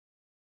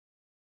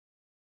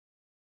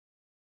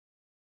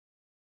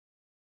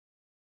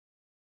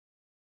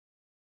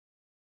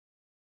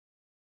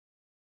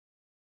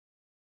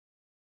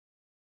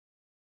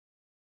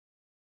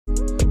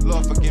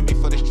Lord forgive me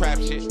for this trap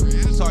shit.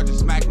 Sergeant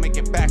Smack make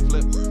it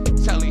backflip.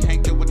 Telly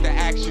Hank it with the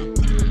action.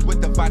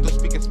 With the vital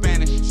speaking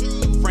Spanish.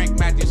 Frank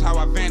Matthews how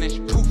I vanish.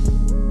 Poof.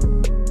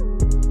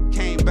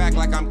 Came back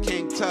like I'm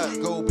King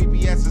Tut. Gold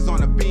BBS is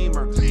on a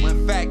beamer.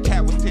 When Fat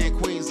Cat was 10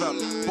 queens up.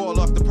 Ball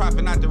off the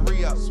profit, not the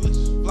re-up.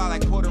 Fly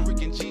like Puerto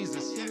Rican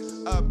Jesus.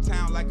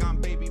 Uptown like I'm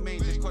Baby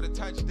Maine. Just caught a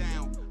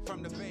touchdown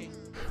from the bay.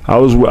 I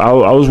was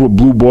with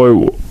Blue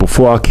Boy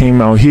before I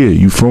came out here,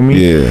 you feel me?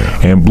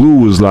 Yeah. And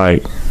Blue was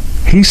like,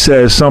 he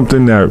said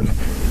something that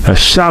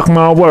shocked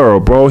my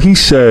world, bro. He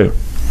said,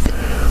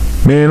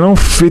 man, I'm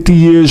 50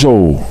 years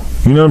old.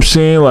 You know what I'm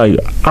saying? Like,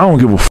 I don't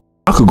give a f.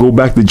 I could go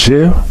back to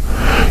jail.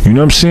 You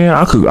know what I'm saying?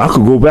 I could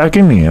go back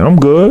in there. I'm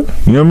good.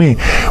 You know what I mean?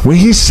 When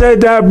he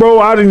said that, bro,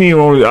 I didn't even.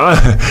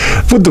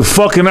 What the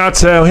fuck can I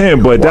tell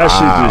him? But that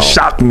shit just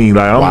shocked me.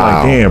 Like I'm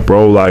like, damn,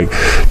 bro. Like,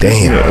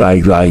 damn.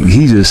 Like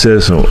he just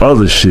said some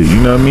other shit.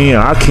 You know what I mean?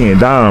 I can't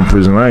die in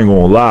prison. I ain't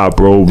gonna lie,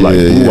 bro. Like,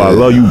 ooh, I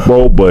love you,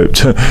 bro,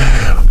 but.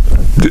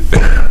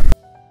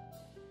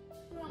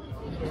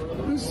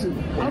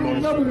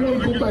 never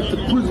want to go back to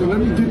prison. Let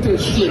me get that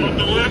straight.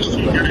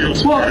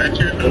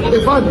 But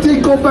if I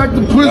did go back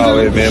to prison, no,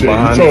 wait, man, they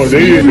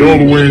ain't all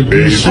the way in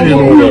DC and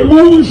all that. I'm a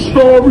movie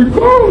star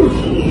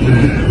regardless.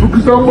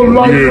 Because I'm gonna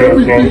light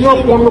everything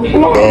up on the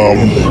block.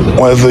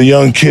 As a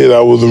young kid,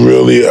 I was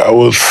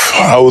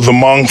a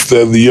monster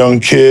as a young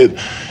kid,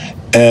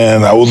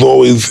 and I was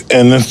always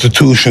in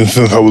institutions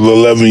since I was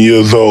 11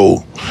 years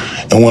old.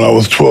 And when I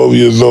was 12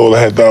 years old,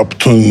 I had the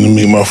opportunity to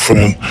meet my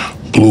friend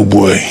Blue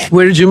Boy.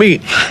 Where did you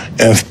meet?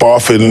 In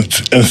Spofford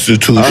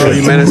Institution. Oh,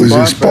 you met in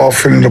Spofford?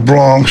 Spofford in the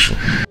Bronx.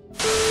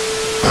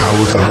 I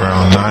was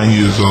around 9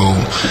 years old,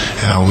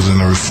 and I was in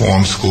a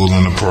reform school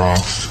in the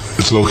Bronx.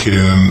 It's located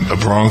in the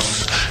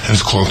Bronx, and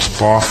it's called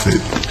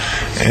Spofford.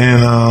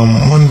 And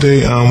one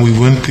day we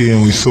went there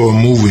and we saw a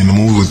movie, and the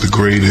movie was the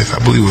greatest.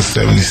 I believe it was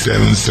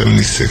 77,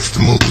 76, the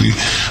movie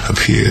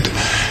appeared.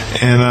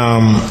 And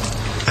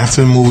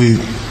after the movie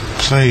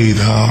played,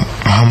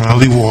 Muhammad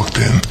Ali walked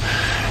in,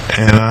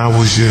 and I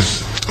was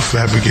just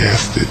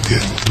flabbergasted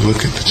to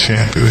look at the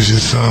champ. It was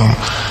just,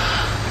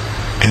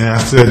 and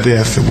after that day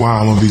I said, wow,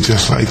 I'm going to be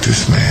just like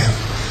this man.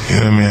 You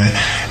know what I mean?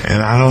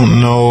 And I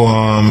don't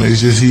know, it's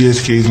just, he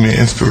just gave me an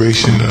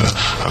inspiration to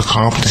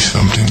accomplish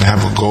something, to have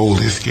a goal.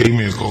 He just gave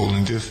me a goal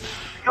and just...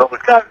 You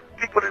always got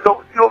people that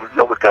you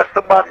always got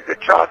somebody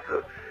that tries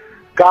to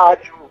guide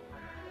you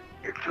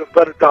into a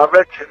better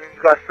direction, and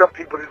you got some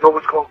people that's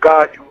always going to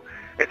guide you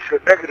into a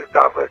negative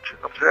direction,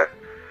 you know what I'm saying?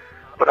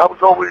 But I was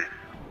always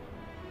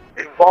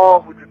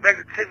involved with the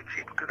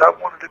negativity because I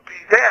wanted to be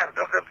there, you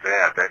know what I'm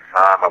saying? At that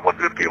time, I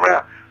wanted to be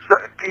around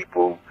certain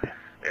people,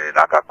 and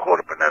I got caught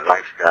up in that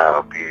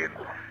lifestyle, being in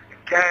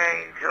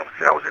gangs, you know what I'm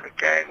saying? I was in a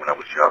gang when I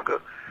was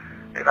younger,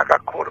 and I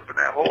got caught up in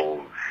that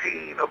whole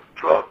scene of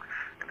drugs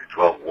and the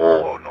drug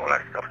war and all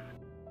that stuff.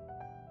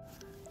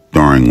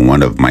 During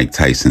one of Mike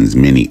Tyson's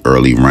many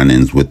early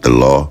run-ins with the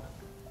law,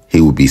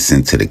 he would be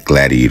sent to the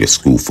Gladiator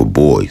School for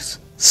Boys,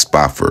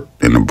 Spofford,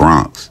 in the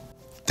Bronx,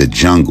 the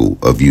jungle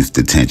of youth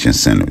detention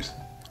centers.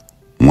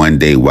 One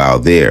day while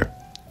there,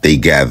 they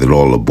gathered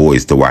all the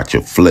boys to watch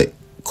a flick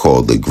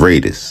called The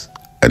Greatest,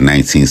 a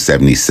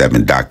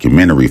 1977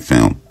 documentary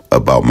film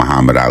about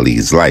Muhammad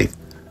Ali's life,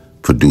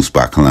 produced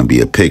by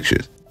Columbia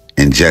Pictures.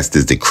 And just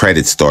as the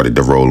credits started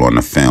to roll on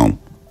the film,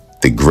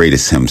 the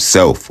Greatest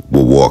himself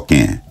will walk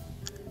in.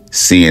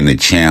 Seeing the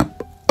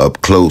champ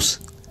up close,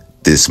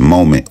 this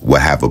moment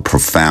will have a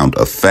profound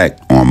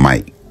effect on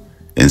Mike,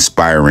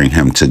 inspiring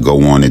him to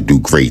go on and do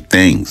great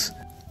things.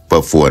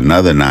 But for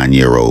another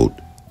 9-year-old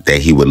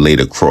that he would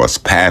later cross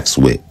paths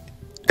with,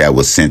 that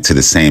was sent to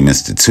the same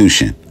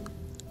institution,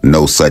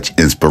 no such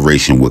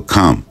inspiration would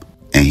come,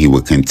 and he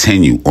would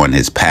continue on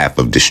his path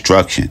of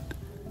destruction.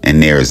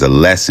 And there is a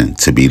lesson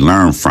to be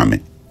learned from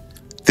it.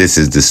 This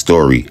is the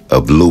story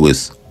of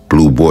Louis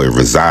Blue Boy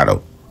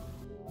Rosado.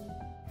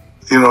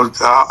 You know,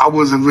 I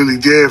wasn't really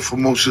there for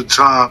most of the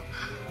time.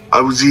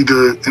 I was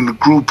either in the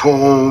group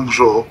homes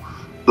or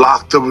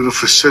locked up in a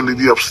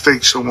facility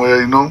upstate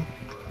somewhere, you know?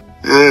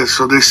 Yeah,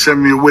 so they sent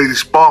me away to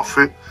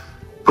Spofford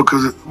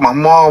because my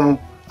mom,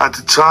 at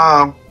the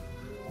time,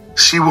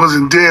 she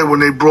wasn't there when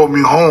they brought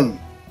me home.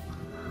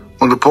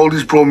 When the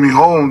police brought me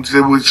home,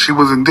 she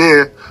wasn't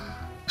there,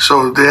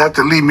 so they had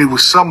to leave me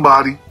with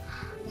somebody,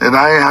 and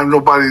I didn't have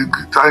nobody,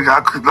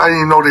 I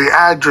didn't know their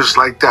address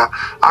like that.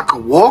 I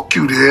could walk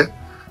you there,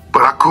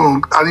 but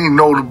I didn't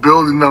know the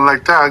building, nothing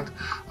like that.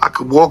 I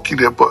could walk you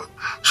there, but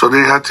so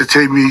they had to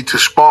take me to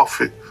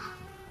Spofford.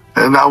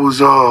 And that was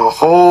a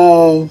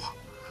whole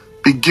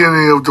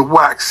beginning of the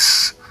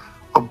wax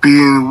of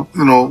being,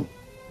 you know,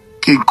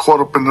 getting caught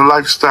up in the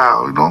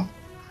lifestyle, you know?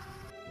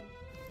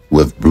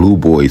 With Blue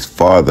Boy's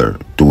father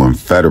doing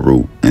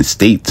federal and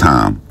state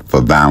time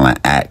for violent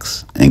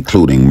acts,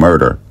 including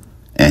murder,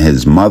 and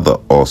his mother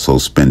also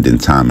spending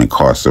time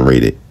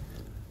incarcerated,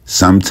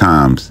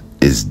 sometimes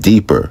it's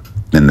deeper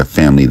than the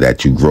family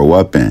that you grow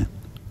up in.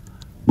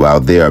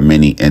 While there are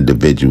many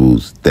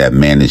individuals that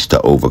manage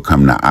to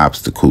overcome the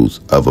obstacles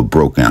of a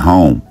broken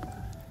home,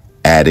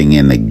 adding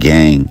in a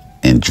gang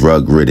and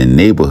drug-ridden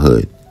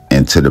neighborhood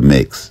into the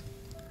mix.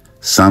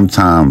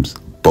 Sometimes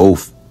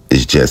both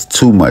is just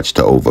too much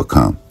to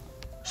overcome.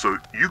 So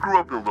you grew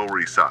up in the Lower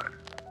East Side?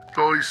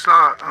 Lower East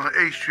Side on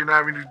 8th Street,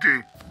 Avenue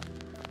D.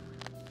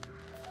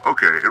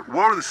 Okay,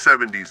 what were the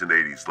 70s and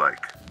 80s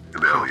like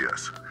in the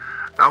LES?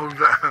 That was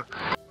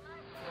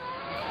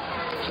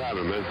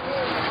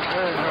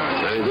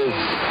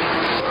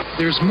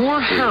There's more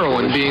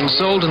heroin being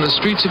sold in the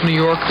streets of New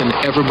York than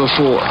ever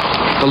before.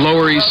 The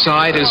Lower East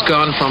Side has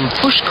gone from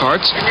push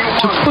carts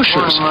to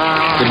pushers.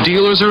 The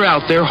dealers are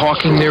out there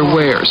hawking their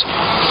wares.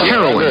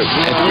 Heroin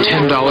at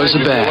 $10 a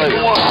bag.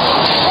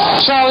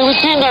 Charlie, we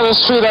came down the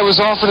street. I was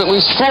offered at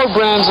least 4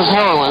 brands of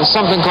heroin,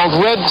 something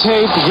called red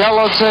tape,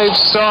 yellow tape,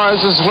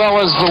 stars, as well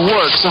as the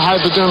works, a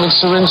hypodermic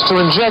syringe to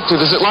inject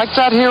it. Is it like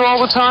that here all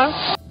the time?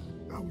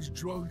 That was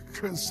drug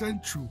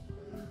central.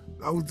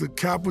 That was the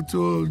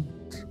capital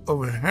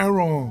of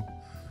heroin.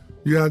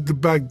 You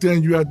had back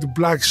then, you had the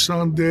Black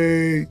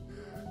Sunday,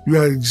 you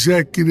had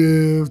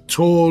Executive,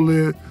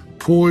 Toilet,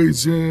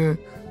 Poison,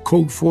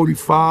 Coke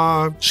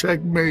 45,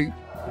 Checkmate.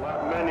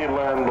 Many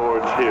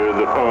landlords here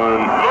that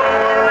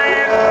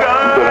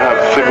have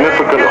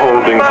significant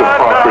holdings of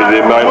property.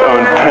 They might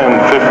own 10,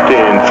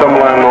 15. Some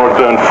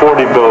landlords own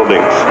 40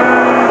 buildings.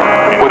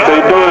 What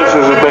they do is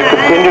that they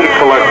continue to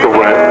collect the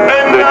rent.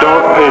 They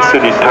don't pay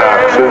city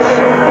taxes.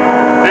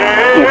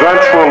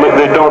 Eventually,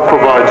 they don't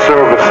provide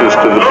services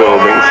to the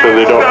building, so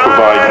they don't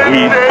provide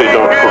heat, they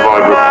don't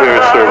provide repair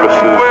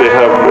services.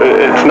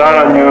 It's not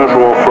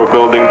unusual for a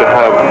building to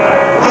have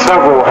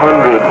several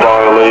hundred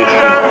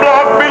violations.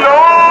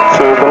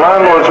 So the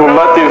landlords will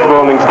let these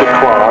buildings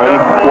decline.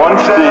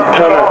 Once the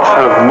tenants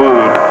have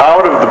moved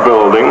out of the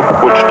building,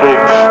 which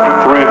takes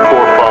 3,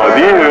 4, 5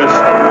 years,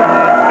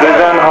 they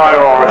then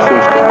hire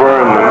arsons to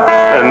burn them,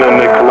 and then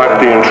they collect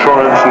the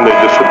insurance and they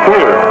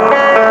disappear.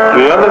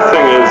 The other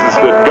thing is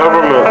that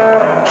government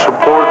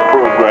support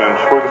programs,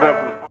 for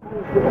example,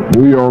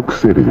 New York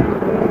City,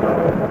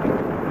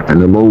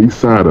 and the Lower East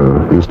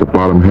Sider is the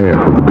bottom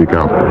half of the Big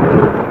Apple.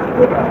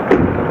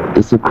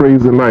 It's a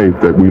crazy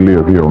life that we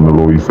live here on the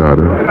Lower East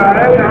Sider.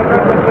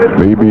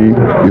 Maybe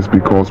it's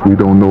because we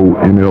don't know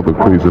any other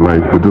crazy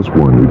life but this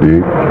one, you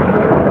dig?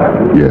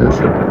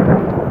 Yes,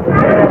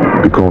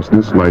 because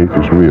this life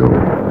is real.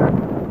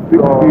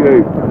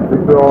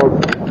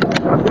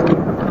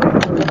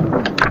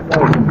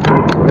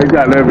 They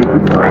got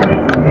everything.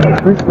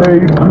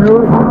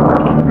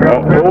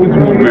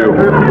 Oldsmobile.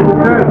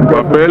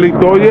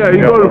 Papelito, yeah, he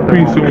got a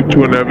piece with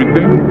you and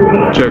everything.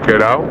 Check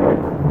it out.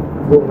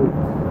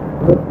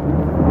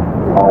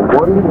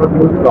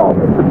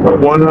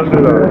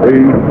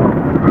 108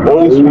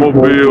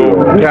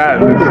 Oldsmobile cat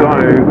and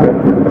son.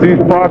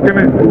 He's parking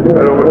it?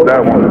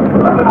 That one.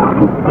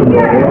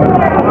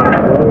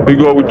 He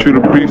go with you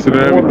the piece and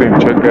everything.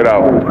 Check it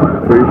out.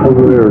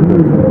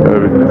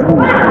 Everything.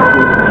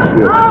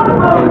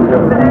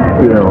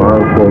 Yeah,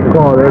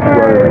 car, that's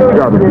right.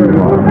 Gotta be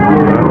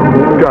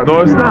hot. No,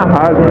 it's not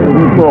hot.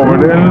 You over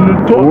there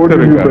and talk to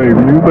the guy. Think?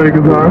 You think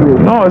it's hot?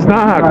 No, it's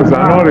not hot because I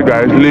know the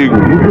guy is legal.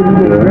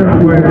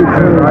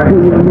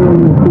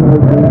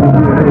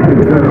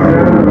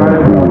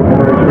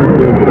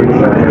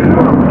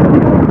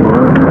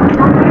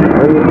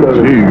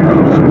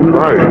 Jesus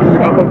Christ.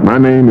 My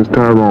name is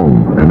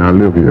Tyrone, and I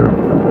live here.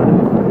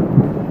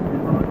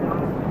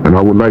 And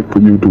I would like for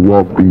you to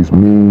walk these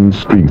mean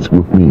streets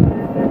with me.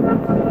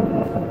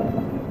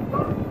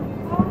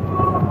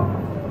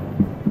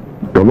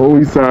 The Lower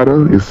East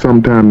Sider is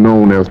sometimes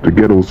known as the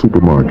ghetto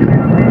supermarket,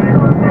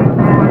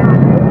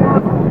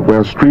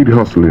 where street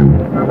hustling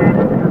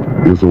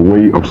is a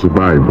way of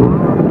survival,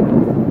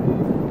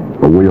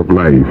 a way of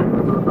life.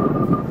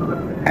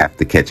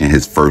 After catching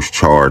his first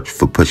charge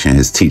for pushing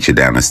his teacher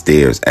down the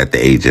stairs at the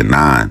age of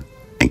 9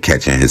 and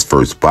catching his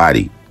first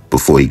body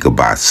before he could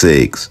buy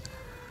cigs,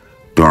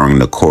 during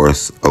the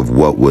course of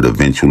what would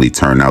eventually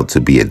turn out to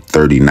be a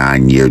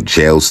 39-year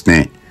jail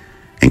stint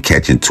and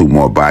catching 2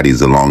 more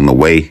bodies along the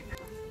way,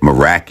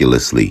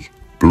 miraculously,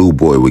 Blue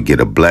Boy would get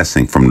a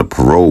blessing from the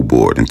parole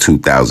board in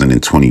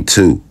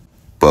 2022.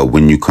 But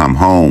when you come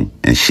home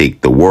and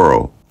shake the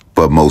world,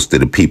 but most of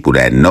the people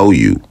that know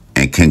you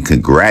and can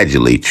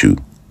congratulate you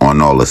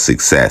on all the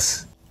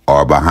success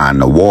are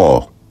behind the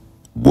wall,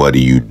 what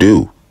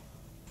do?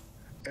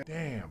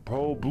 Damn,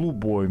 bro, Blue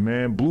Boy,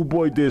 man. Blue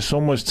Boy did so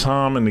much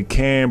time in the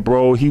can,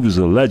 bro. He was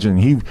a legend.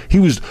 He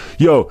was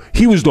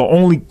the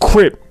only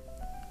Crip.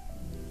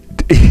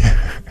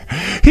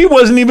 He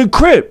wasn't even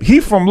Crip. He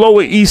from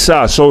Lower East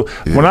Side. So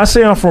when I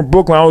say I'm from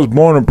Brooklyn, I was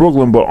born in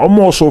Brooklyn, but I'm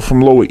also from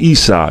Lower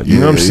East Side. You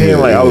know what I'm saying?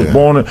 Like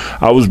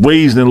I was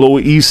raised in Lower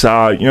East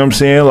Side. You know what I'm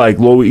saying? Like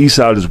Lower East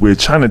Side is where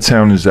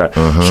Chinatown is at.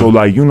 So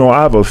like, you know,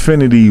 I have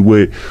affinity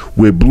with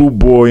Blue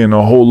Boy and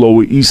the whole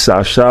Lower East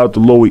Side. Shout out to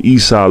Lower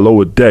East Side,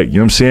 Lower Deck. You know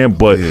what I'm saying?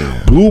 But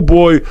Blue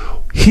Boy,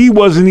 he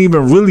wasn't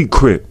even really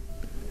Crip.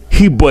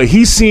 But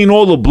he seen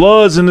all the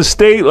Bloods in the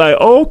state, like,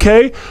 oh,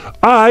 okay,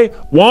 all right,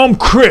 well, I'm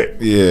Crip.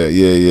 Yeah.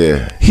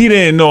 He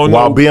didn't know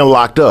while being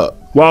locked up.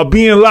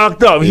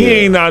 He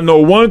ain't not no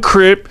one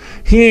Crip.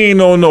 He ain't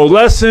know no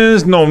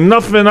lessons, no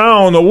nothing. I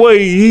don't know what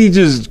he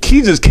just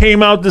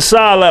came out the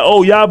side like,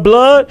 oh, y'all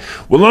blood?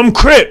 Well, I'm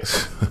Crip.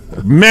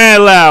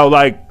 Mad loud,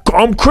 like,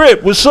 I'm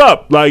Crip, what's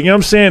up? Like, you know what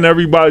I'm saying?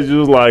 Everybody's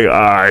just like,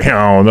 I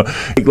don't know.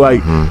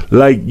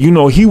 Like, you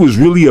know, he was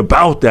really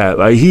about that.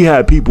 Like, he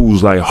had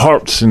people's like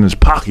hearts in his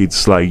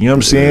pockets, like, you know what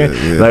I'm saying?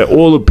 Yeah. Like,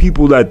 all the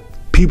people that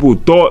people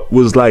thought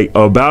was like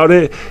about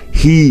it,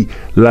 he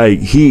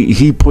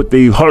put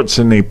their hearts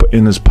in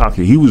his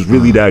pocket. He was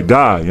really that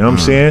guy, you know what I'm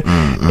saying?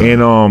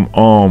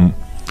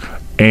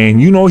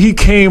 And you know, he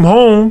came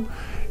home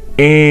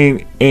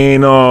and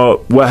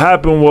what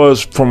happened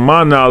was, from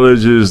my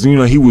knowledge, is, you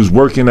know, he was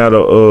working at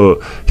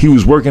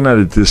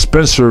a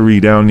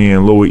dispensary down there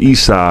in Lower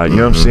East Side, you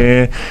know what I'm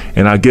saying?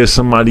 And I guess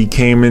somebody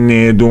came in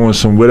there doing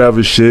some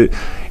whatever shit,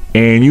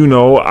 and you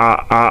know,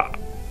 I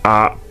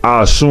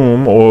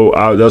assume,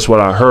 or that's what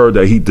I heard,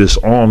 that he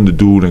disarmed the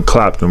dude and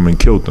clapped him and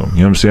killed him. You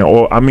know what I'm saying?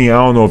 Or I mean, I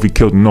don't know if he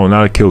killed him. No,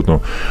 not killed him,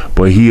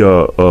 but he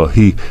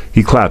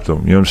clapped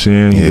him. You know what I'm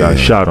saying? He got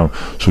shot him.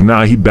 So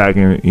now he back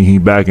in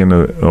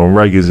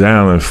Rikers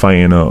Island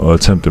fighting a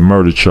attempted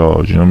murder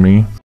charge. You know what I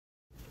mean?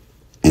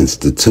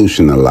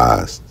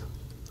 Institutionalized,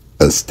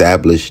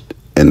 established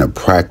in a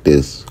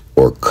practice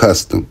or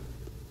custom,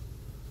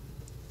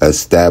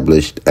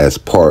 established as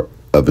part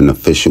of an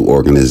official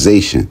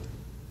organization,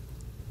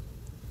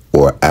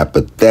 or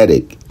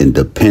apathetic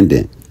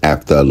independent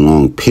after a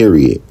long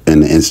period in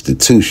the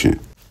institution.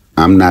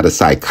 I'm not a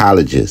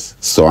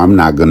psychologist, so I'm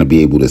not going to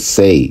be able to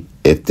say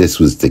if this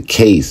was the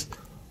case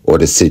or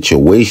the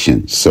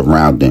situation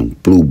surrounding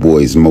Blue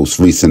Boy's most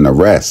recent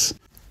arrest,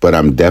 but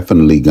I'm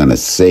definitely going to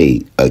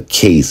say a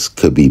case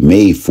could be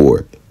made for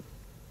it.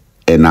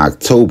 In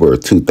October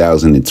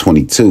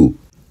 2022,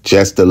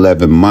 just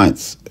 11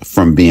 months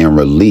from being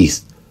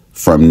released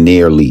from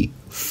nearly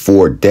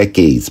 4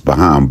 decades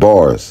behind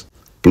bars,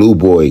 Blue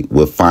Boy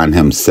would find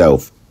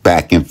himself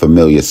back in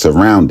familiar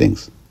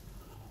surroundings.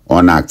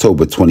 On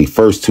October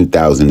 21st,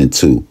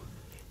 2002,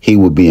 he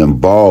would be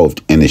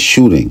involved in a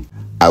shooting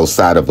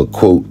outside of a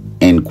quote,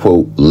 end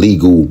quote,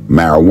 legal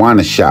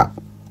marijuana shop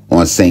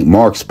on St.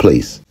 Mark's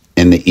Place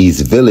in the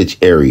East Village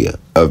area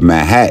of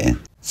Manhattan.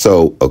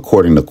 So,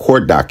 according to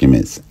court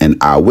documents and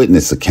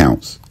eyewitness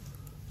accounts,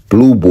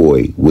 Blue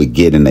Boy would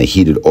get in a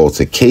heated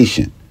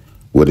altercation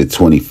with a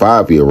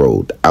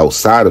 25-year-old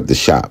outside of the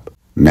shop.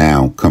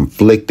 Now,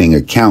 conflicting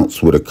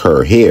accounts would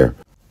occur here,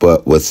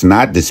 but what's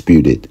not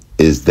disputed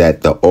is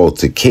that the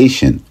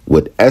altercation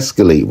would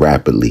escalate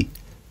rapidly,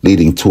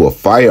 leading to a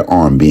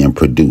firearm being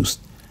produced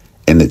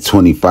and the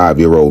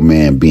 25-year-old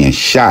man being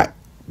shot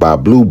by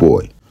Blue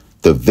Boy.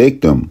 The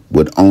victim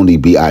would only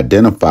be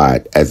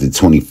identified as a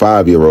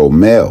 25-year-old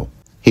male.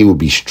 He would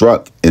be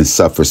struck and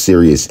suffer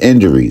serious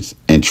injuries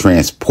and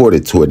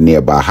transported to a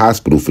nearby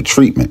hospital for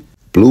treatment.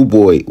 Blue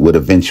Boy would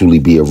eventually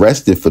be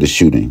arrested for the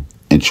shooting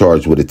and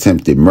charged with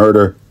attempted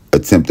murder,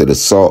 attempted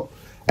assault,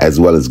 as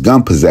well as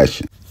gun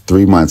possession.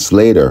 3 months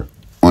later,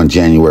 on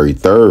January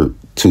 3rd,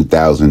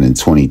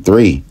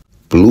 2023,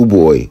 Blue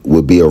Boy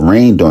would be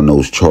arraigned on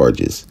those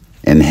charges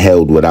and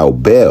held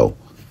without bail,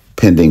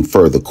 pending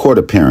further court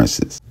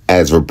appearances.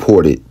 As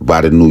reported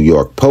by the New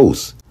York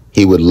Post,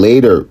 he would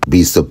later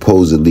be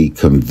supposedly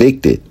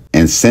convicted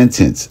and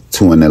sentenced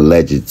to an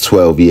alleged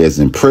 12 years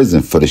in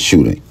prison for the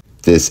shooting.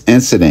 This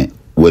incident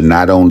would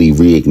not only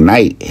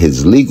reignite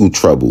his legal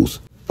troubles,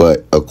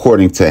 but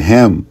according to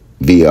him,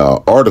 via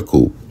an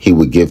article he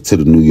would give to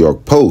the New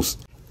York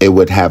Post, it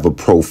would have a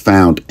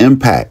profound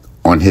impact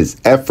on his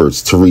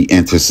efforts to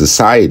re-enter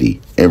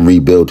society and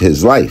rebuild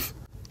his life.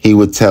 He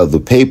would tell the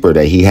paper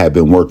that he had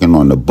been working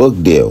on a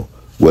book deal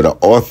with an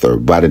author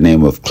by the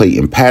name of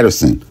Clayton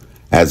Patterson,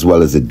 as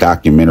well as a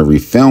documentary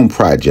film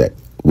project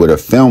with a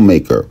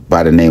filmmaker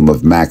by the name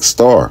of Max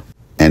Starr.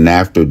 And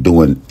after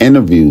doing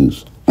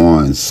interviews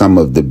on some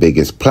of the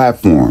biggest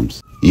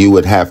platforms, you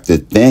would have to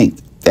think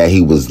that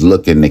he was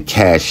looking to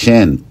cash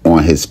in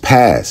on his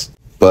past.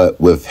 But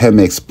with him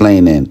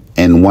explaining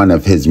in one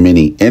of his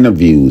many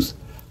interviews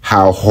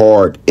how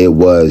hard it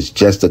was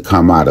just to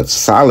come out of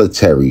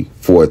solitary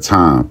for a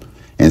time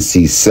and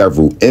see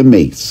several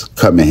inmates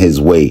coming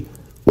his way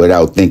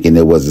without thinking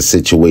it was a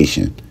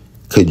situation.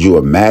 Could you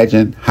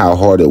imagine how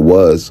hard it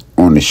was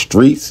on the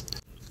streets?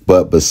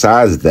 But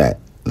besides that,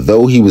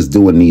 though he was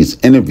doing these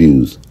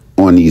interviews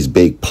on these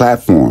big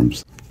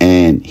platforms,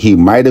 and he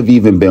might have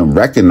even been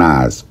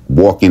recognized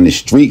walking the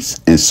streets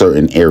in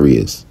certain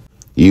areas,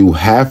 you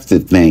have to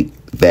think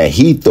that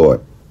he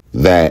thought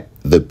that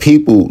the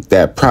people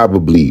that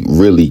probably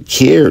really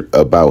cared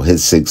about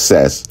his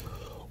success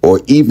or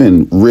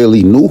even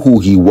really knew who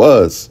he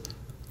was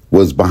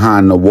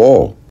behind the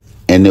wall.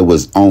 And there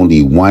was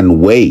only one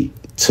way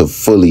to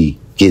fully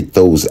get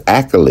those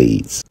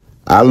accolades.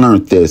 I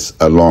learned this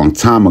a long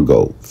time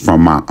ago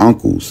from my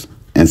uncles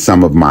and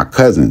some of my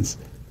cousins,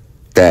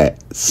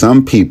 that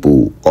some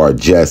people are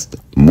just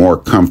more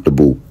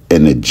comfortable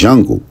in the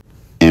jungle.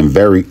 And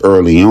very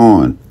early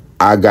on,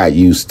 I got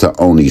used to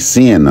only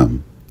seeing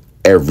them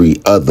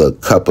every other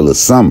couple of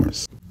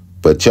summers.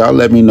 But y'all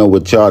let me know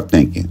what y'all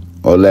thinking.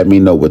 or let me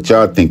know what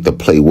y'all think the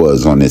play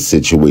was on this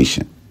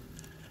situation.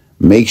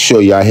 Make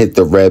sure y'all hit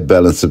the red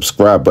bell and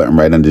subscribe button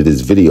right under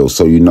this video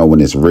so you know when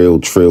this real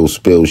trill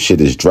spill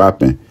shit is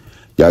dropping.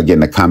 Y'all get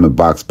in the comment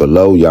box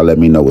below. Y'all let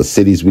me know what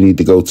cities we need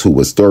to go to,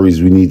 what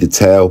stories we need to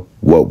tell,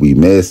 what we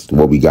missed,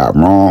 what we got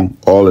wrong,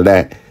 all of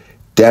that.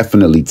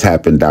 Definitely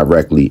tap in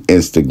directly.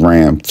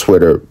 Instagram,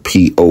 Twitter,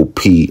 POP_A_LOT.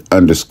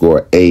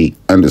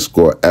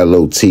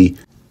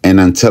 And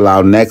until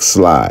our next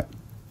slide,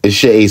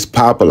 it's your ace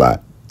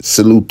Popalot.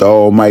 Salute the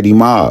almighty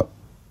mob.